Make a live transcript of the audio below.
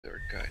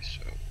third guy,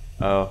 so.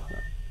 Oh,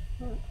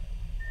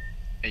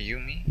 Hey, you,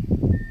 me?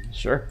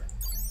 sure.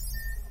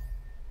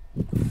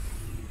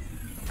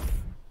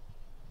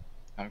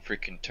 I'm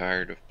freaking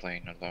tired of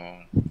playing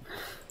alone.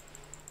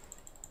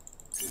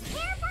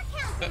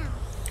 Okay,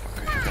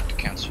 I got to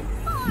cancel.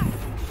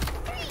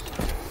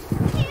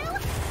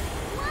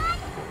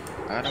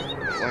 I don't know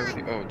why would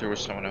he. Oh, there was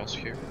someone else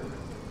here.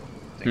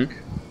 I think.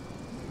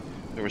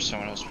 There was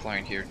someone else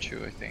flying here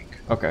too, I think.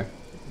 Okay.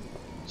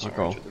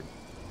 Sorry to the.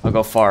 I'll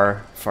go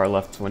far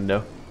left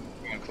window.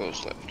 Going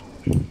close left.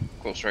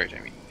 Close right, I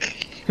mean.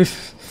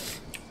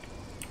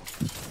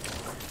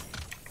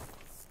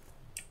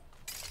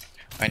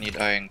 I need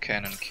iron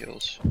cannon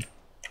kills.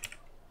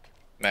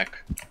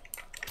 Mech.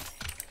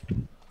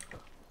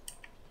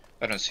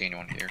 I don't see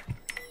anyone here.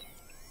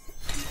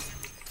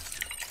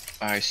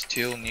 I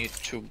still need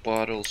 2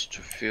 bottles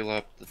to fill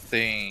up the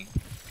thing.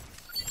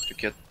 To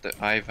get the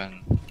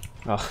Ivan.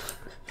 Oh,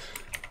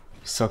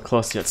 so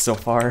close yet so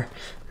far.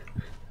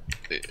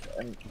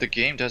 The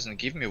game doesn't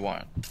give me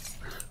one.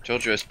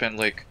 Told you I spent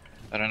like,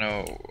 I don't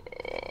know,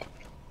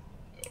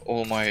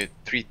 all my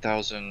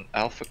 3,000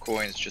 alpha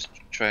coins just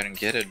to try and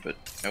get it, but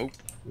nope.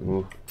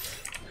 Ooh.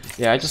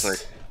 Yeah, I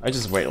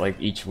just wait like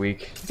each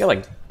week. I get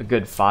like a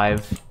good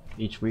 5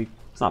 each week.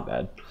 It's not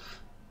bad.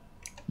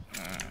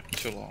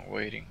 Too long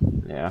waiting.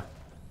 Yeah.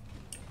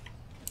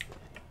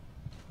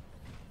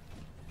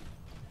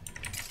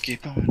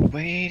 Keep on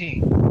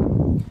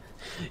waiting.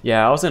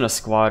 Yeah, I was in a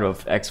squad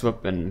of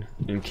X-Whip and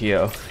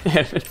Kyo.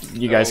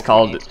 You guys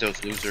called it.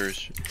 Those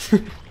losers.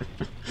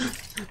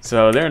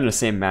 So they're in the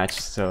same match,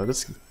 so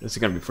this is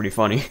gonna be pretty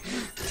funny.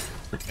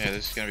 Yeah,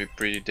 this is gonna be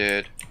pretty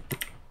dead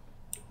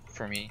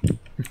for me.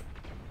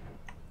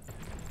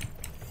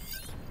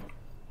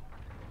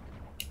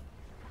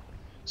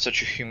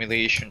 Such a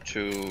humiliation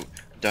to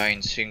die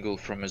in single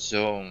from a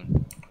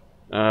zone.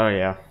 Oh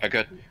yeah.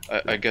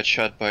 I got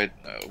shot by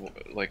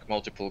like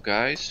multiple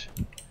guys.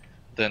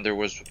 Then there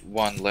was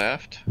one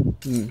left,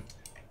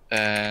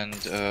 and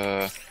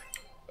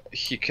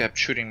he kept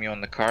shooting me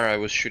on the car. I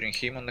was shooting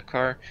him on the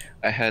car.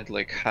 I had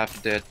like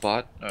half dead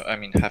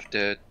half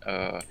dead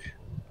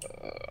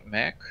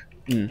mech.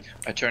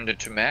 I turned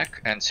into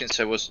mech, and since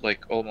I was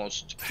like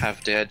almost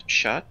half dead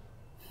shot,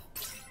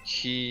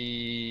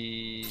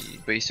 he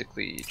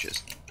basically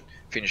just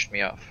finished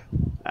me off.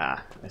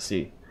 Ah, I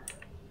see.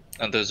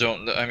 And the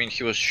zone, I mean,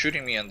 he was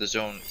shooting me and the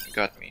zone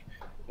got me.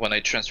 When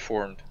I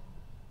transformed,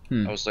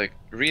 I was like,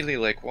 really,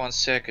 like 1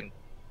 second.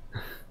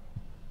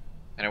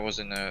 And I was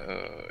in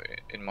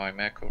my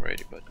mech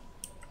already, but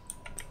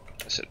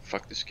I said,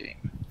 fuck this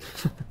game.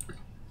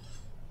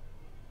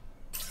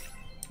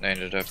 And I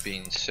ended up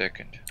being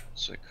second.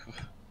 It's like,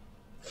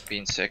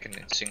 being second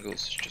in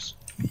singles is just...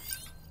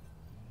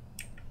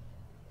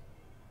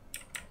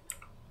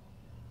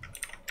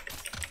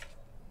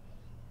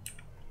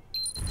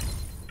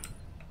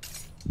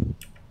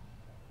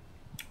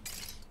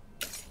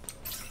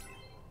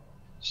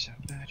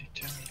 Somebody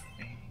tell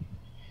me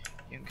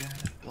you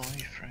got a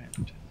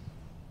boyfriend.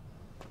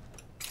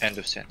 End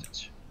of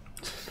sentence.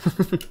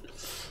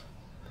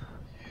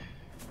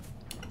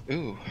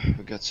 Ooh,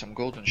 we got some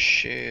golden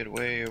shit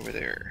way over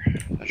there.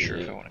 Not sure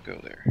if I want to go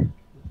there.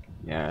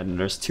 Yeah, and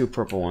there's 2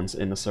 purple ones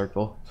in the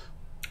circle.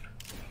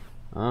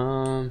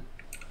 Let's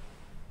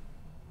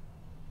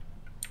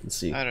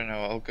see. I don't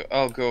know.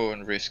 I'll go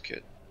and risk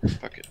it.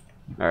 Fuck it.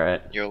 All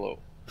right. YOLO.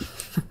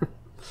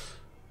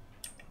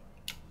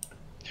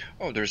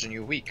 Oh, there's a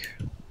new week.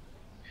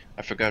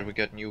 I forgot we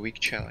got new week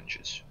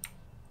challenges.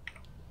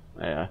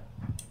 Yeah.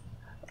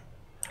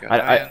 Got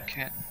I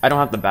don't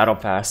have the battle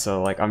pass,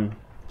 so like I'm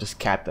just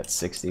capped at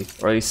 60,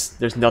 or at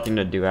least there's nothing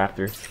to do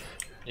after.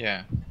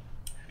 Yeah.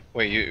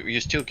 Wait, you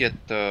still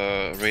get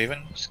the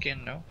Raven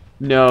skin, no?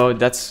 No,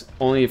 that's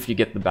only if you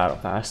get the battle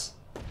pass.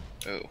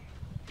 Oh.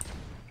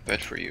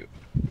 Bad for you.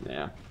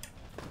 Yeah.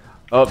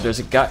 Oh, there's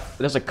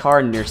a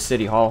car near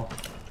City Hall.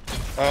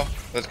 Oh,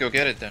 let's go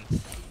get it then.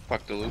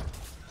 Fuck the loot.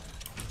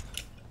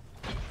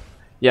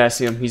 Yeah, I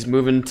see him. He's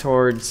moving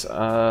towards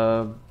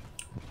Plaza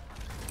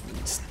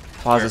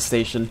Where?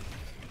 Station.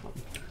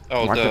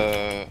 Oh,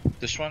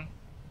 this one?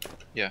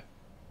 Yeah.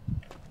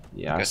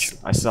 Yeah, Gotcha.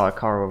 I saw a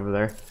car over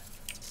there.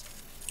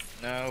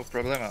 No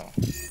problemo.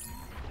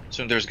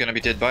 Soon there's gonna be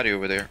dead body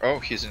over there. Oh,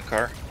 he's in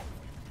car.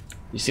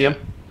 You see him?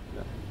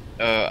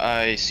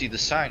 I see the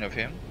sign of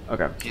him.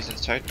 Okay. He's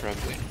inside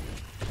probably.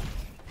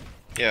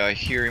 Yeah, I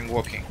hear him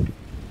walking.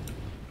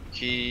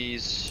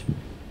 He's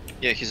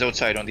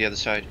outside on the other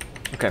side.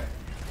 Okay.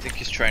 I think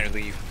he's trying to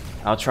leave.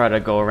 I'll try to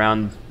go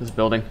around this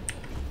building.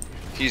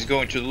 He's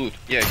going to loot.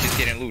 Yeah, he's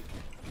getting loot.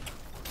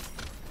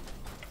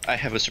 I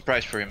have a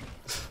surprise for him.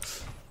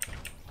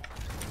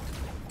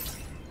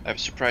 I have a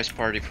surprise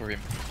party for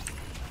him.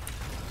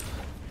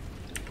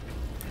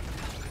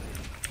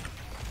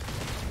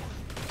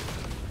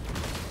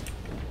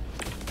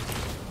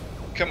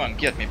 Come on,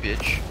 get me,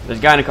 bitch. There's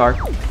a guy in a car.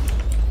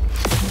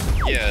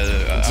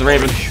 Yeah, It's I'm a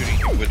Raven. already shooting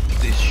you with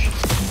this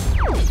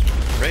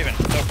Raven,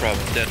 no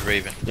problem, dead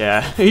Raven.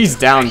 Yeah, he's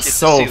down Hit the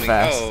so ceiling.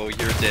 fast. Oh,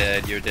 you're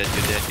dead, you're dead,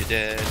 you're dead, you're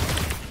dead.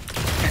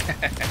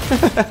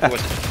 Who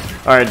was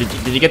it? Alright,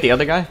 did you get the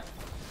other guy?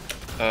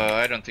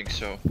 I don't think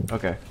so.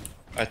 Okay.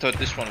 I thought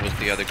this one was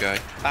the other guy.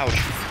 Ouch!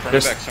 From the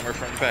back, somewhere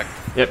from the back.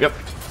 Yep.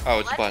 Oh,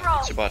 it's a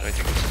bot. It's a bot. I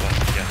think it's a bot.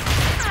 Yeah.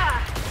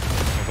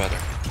 No bother.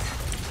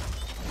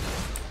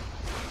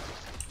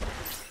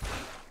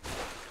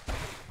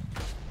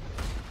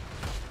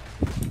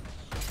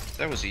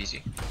 That was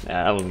easy.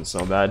 Yeah, that wasn't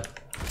so bad.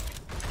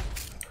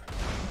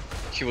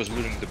 He was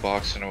looting the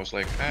box, and I was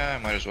like, I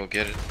might as well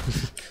get it.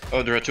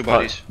 Oh, there are two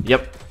bodies.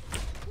 Yep.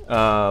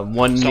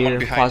 One Someone near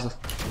behind. plaza.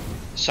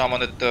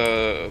 Someone at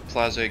the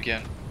plaza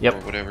again. Yep. Or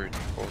whatever it's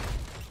called.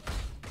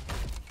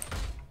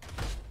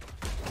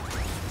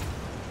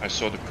 I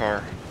saw the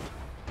car.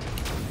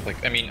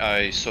 Like, I mean,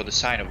 I saw the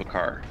sign of a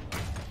car.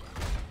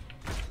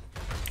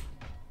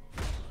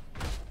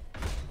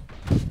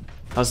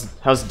 How's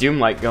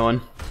Doomlight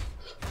going?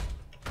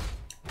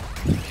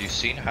 If you've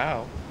seen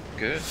how,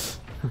 good.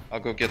 I'll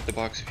go get the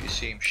box if you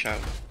see him. Shout.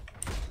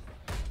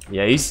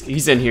 Yeah,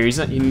 he's in here. He's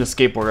in the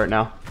skateboard right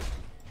now.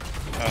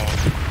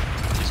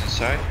 Oh, he's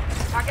inside.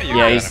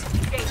 Yeah,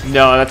 he's.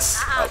 No,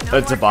 that's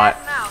a bot.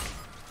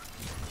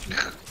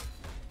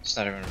 It's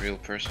not even a real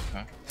person,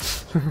 huh?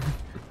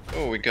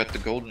 Oh, we got the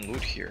golden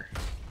loot here.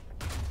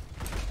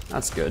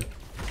 That's good.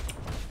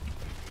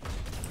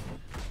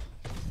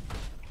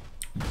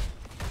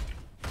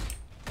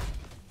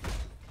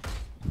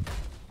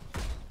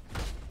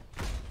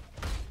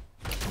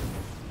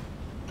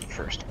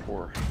 First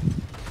core.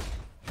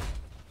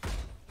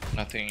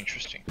 Nothing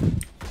interesting.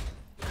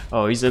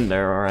 Oh, he's in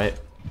there, alright.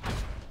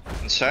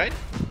 Inside?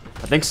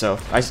 I think so.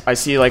 I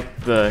see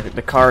like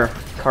the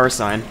car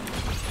sign.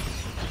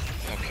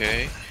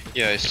 Okay.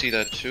 Yeah, I see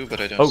that too, but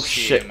I don't Oh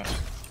see shit. him.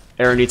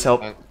 Aaron needs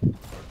help.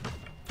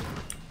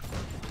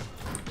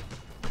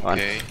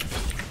 Okay.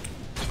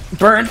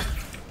 Burn!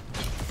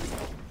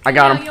 I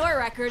got him. Your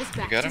record is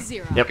back You got to him?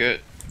 0. Yep.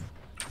 Good.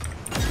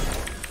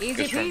 Easy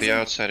Because from the peasy.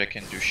 outside I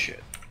can't do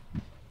shit.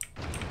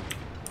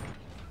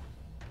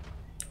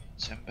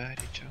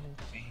 Somebody told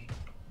me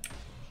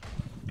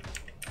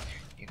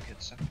you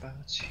get some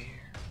bots here.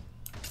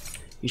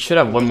 You should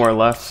have one more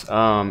left.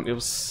 It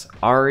was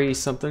Ari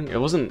something. It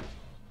wasn't.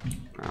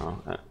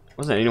 No, it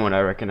wasn't anyone I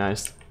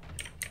recognized.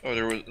 Oh,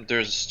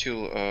 there's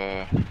still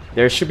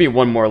There should be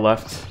one more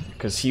left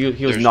because he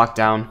was knocked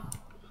down.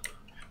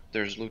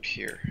 there's loot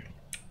here.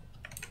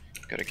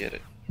 Gotta get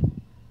it.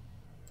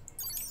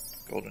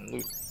 Golden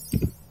loot.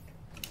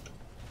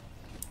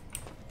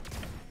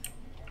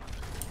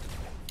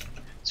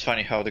 It's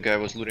funny how the guy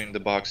was looting the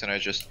box and I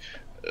just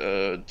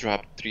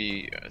dropped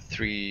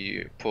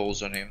three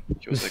poles on him.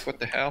 He was like, "What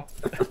the hell?"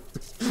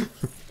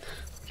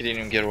 He didn't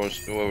even get what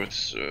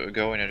was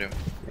going at him.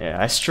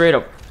 Yeah, I straight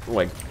up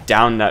like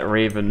downed that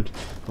Raven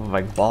with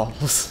like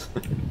balls.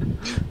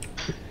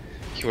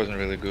 He wasn't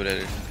really good at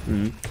it.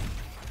 Mm-hmm.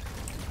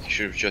 He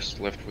should have just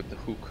left with the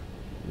hook.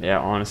 Yeah,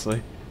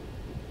 honestly.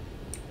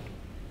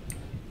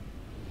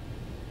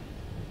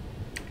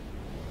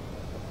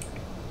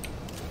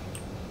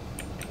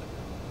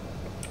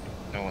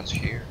 No one's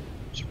here.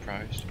 I'm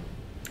surprised.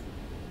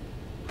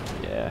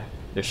 Yeah,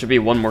 there should be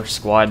one more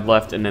squad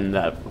left, and then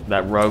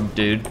that rogue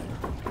dude.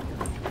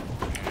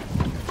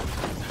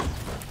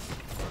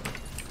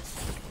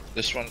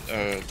 This one,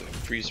 the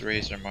freeze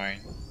rays are mine.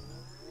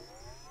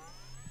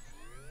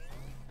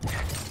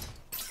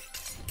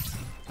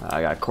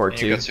 I got core And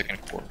 2. you got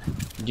second core.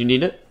 Do you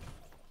need it?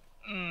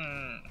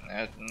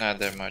 Not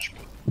that much,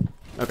 but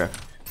Okay.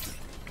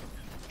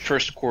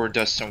 first core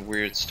does some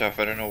weird stuff.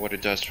 I don't know what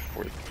it does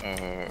for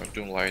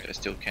Doomlight. I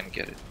still can't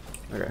get it.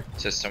 Okay.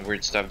 It says some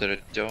weird stuff that I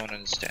don't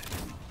understand.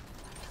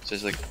 It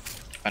says like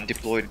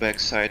undeployed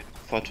backside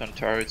photon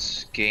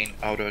turrets gain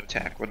auto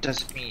attack. What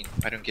does it mean?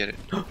 I don't get it.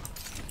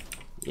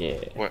 Yeah.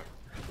 What?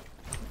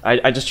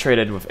 I just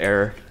traded with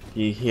Error.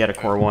 He had a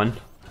core 1.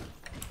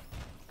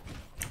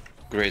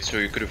 Great. So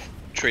you could have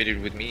traded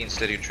with me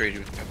instead. You traded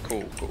with me.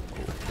 Cool.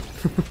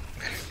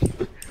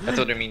 I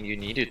thought you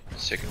needed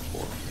second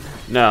core.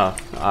 No,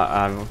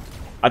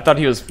 I thought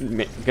he was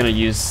gonna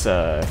use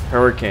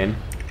Hurricane,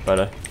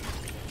 but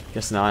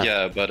guess not.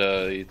 Yeah, but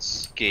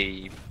it's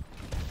Gabe.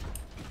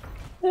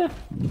 Yeah.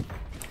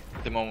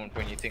 The moment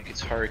when you think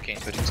it's Hurricane,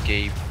 but it's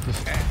Gabe.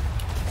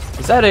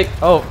 Is that a?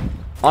 Oh,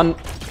 on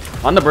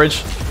the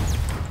bridge.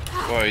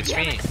 Oh, it's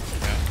me.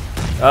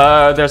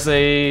 Yeah. There's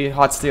a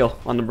hot steel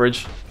on the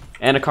bridge,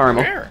 and a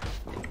caramel. Where?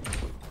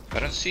 I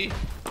don't see.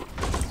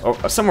 Oh,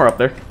 somewhere up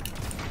there.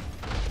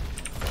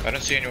 I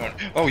don't see anyone.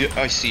 Oh, yeah,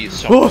 I see it.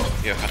 Somewhere.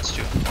 Oh. Yeah, hot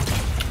steel.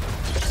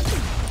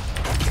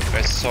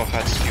 I saw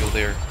hot steel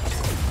there.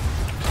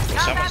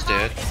 Someone's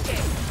dead.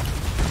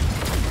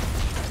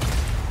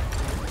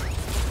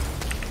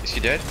 Is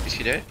he dead? Is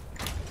he dead?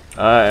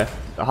 The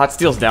hot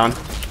steel's down.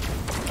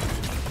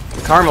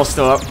 The caramel's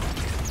still up.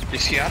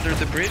 Is he under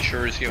the bridge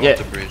or is he Yeah, on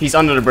the bridge? he's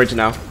under the bridge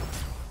now.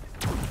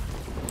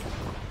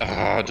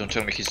 Ah, don't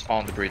tell me he's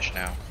on the bridge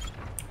now.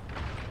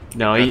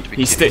 No, You have to be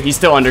he's kidding.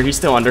 still under. He's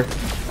still under.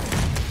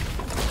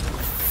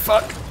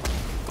 Fuck.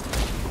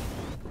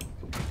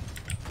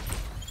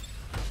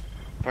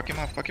 Fuck him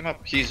up, fuck him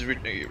up. He's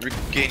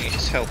regaining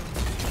his health.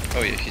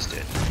 Oh yeah, he's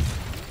dead.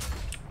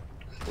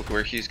 Look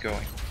where he's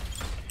going.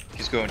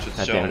 He's going to the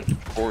God zone. damn it.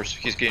 Of course,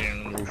 he's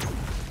getting on the roof.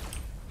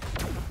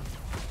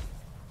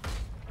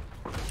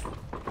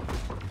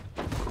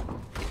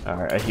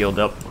 Alright, I healed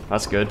up.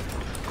 That's good.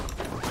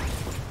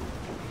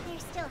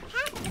 There's still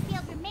half the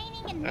field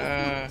remaining in this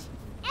match.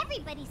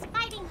 Everybody's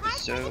fighting hard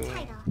for the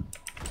title.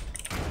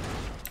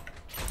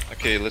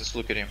 Okay, let's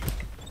look at him.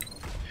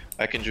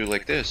 I can do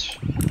like this.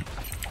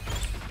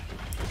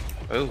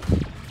 Oh,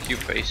 cute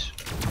face.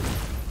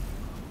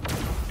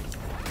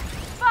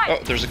 Oh,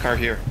 there's a car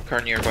here.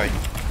 Car nearby.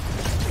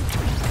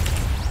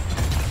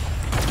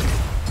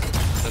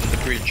 Then the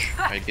bridge,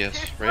 I guess,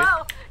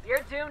 right?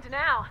 You're doomed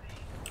now.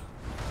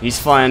 He's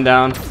flying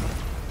down.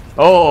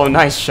 Oh,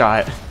 nice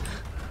shot.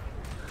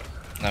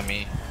 Not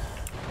me.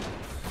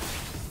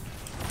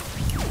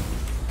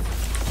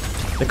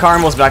 The car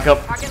almost back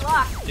up. Target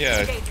locked.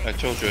 Yeah, I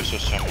told you I saw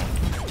someone.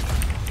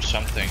 Or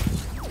something.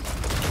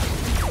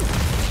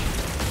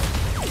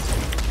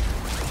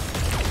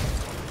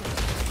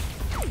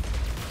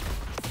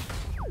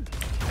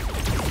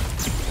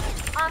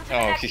 On to the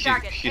Oh, next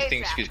target. he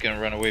thinks ASAP. he's gonna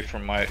run away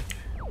from my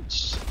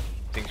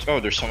things. Oh,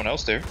 there's someone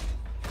else there.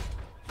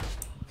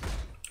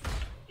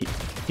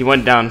 He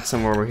went down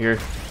somewhere over here.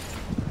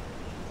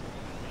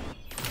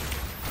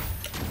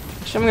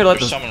 Actually, I'm gonna let There's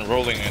this. someone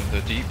rolling in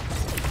the deep.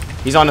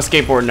 He's on a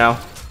skateboard now.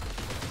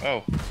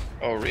 Oh,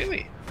 oh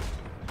really?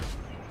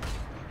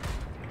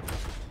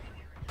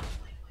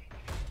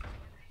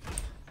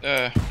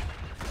 I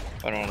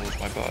don't want to lose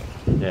my bot.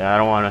 Yeah, I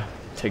don't want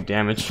to take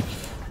damage.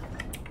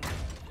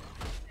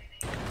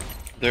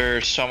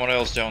 There's someone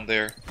else down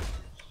there.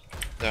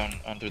 Down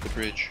under the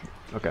bridge.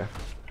 Okay.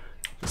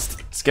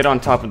 Let's get on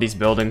top of these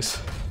buildings.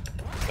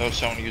 Oh,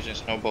 someone using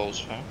snowballs,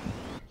 huh?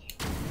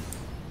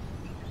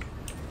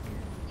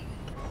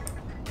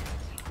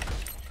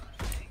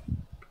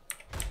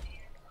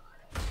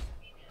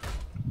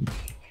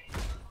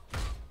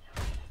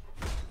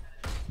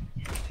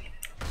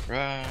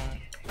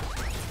 Right.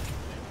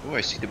 Oh,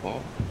 I see the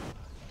ball.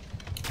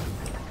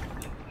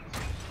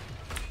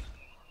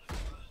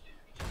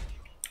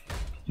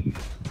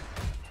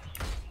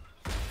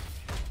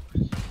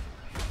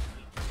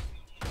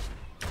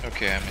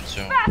 Okay, I'm in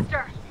zone.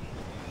 Faster.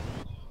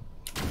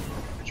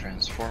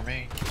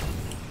 Transforming.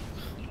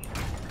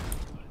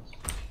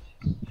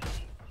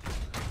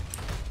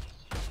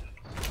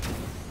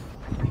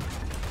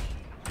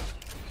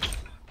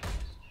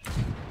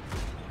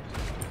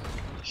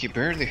 He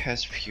barely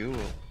has fuel.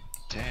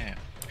 Damn.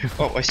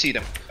 Oh, I see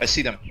them. I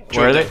see them.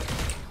 Where are they?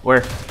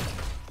 Where?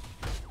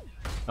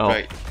 Oh.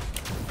 Right.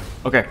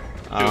 Okay.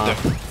 Shoot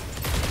them.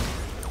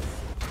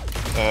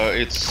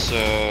 It's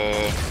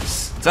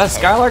Is that a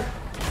Skylark?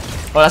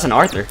 Oh, that's an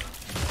Arthur.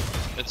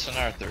 It's an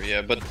Arthur,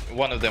 yeah, but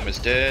one of them is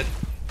dead.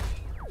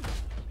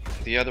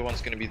 The other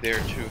one's gonna be there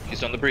too.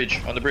 He's on the bridge.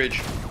 On the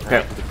bridge. Okay.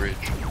 Right to the bridge.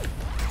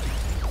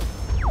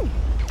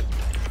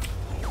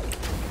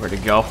 Where'd he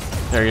go?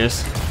 There he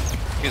is.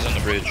 He's on the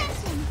bridge.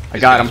 I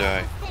got him.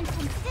 Die.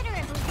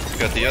 You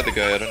got the other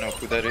guy. I don't know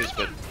who that is,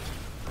 but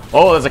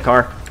Oh, there's a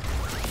car.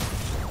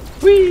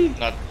 Whee!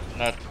 not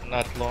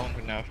long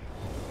enough.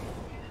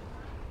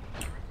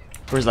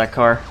 Where's that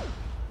car?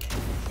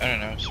 I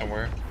don't know,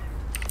 somewhere.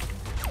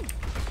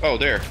 Oh,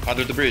 there,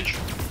 under the bridge.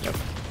 Yep.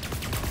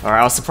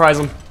 Alright, I'll surprise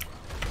him.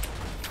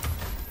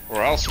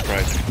 Or I'll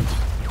surprise him.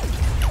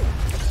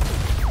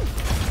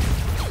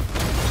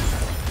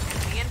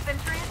 The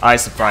infantry is I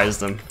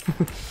surprised him.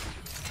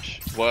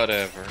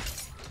 Whatever.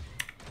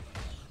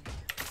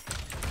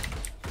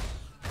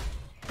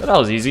 But that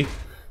was easy.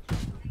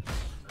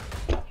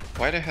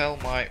 Why the hell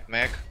my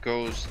mech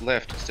goes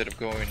left instead of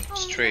going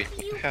straight?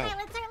 What the hell?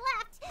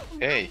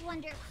 Hey.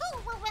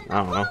 I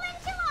don't know.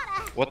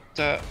 What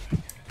the?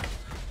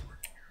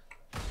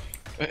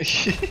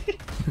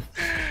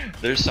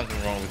 There's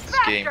something wrong with this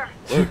game.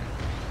 Look,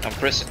 I'm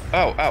pressing.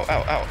 Oh, ow,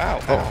 ow, ow, ow,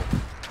 ow.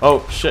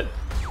 Oh, shit.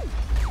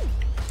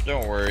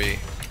 Don't worry.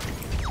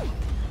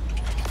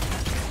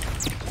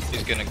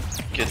 He's gonna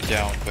get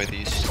down by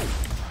these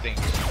things.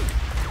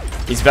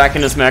 He's back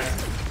in his mech.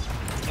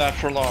 Not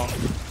for long.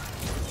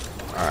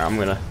 Alright, I'm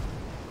gonna.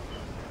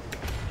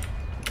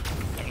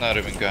 I'm not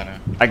even gonna.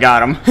 I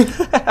got him.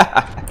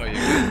 Oh,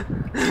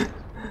 you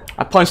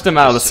I punched him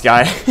out of the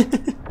sky.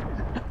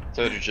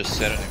 thought you just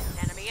said it.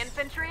 enemy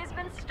infantry has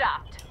been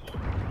stopped.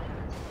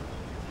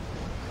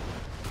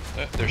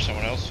 There's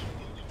someone else.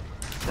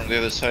 From the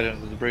other side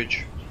of the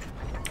bridge.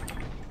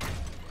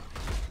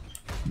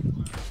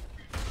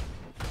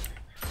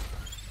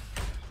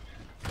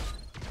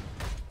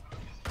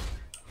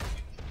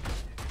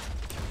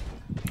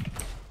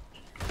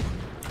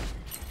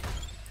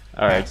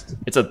 Alright,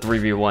 it's a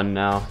 3v1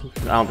 now.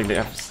 I don't think they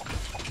have.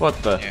 What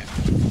the? Yeah.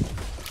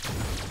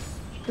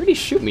 Where'd he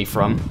shoot me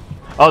from?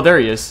 Oh, there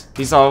he is.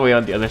 He's all the way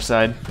on the other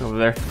side, over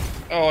there.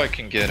 Oh, I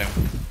can get him.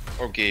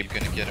 Or Gabe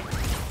gonna get him.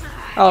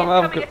 Oh,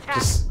 I'm Incoming attack.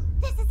 just.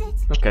 This is it.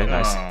 Okay,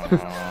 nice. Aw.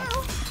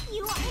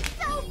 You are so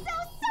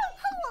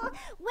cool.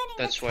 Winning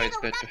That's the why it's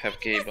title better to have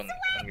without making Gabe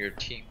us on your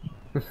team.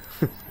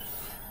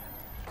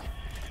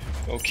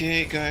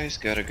 Okay, guys,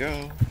 gotta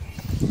go.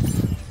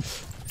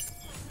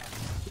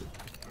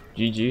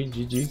 GG,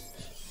 GG.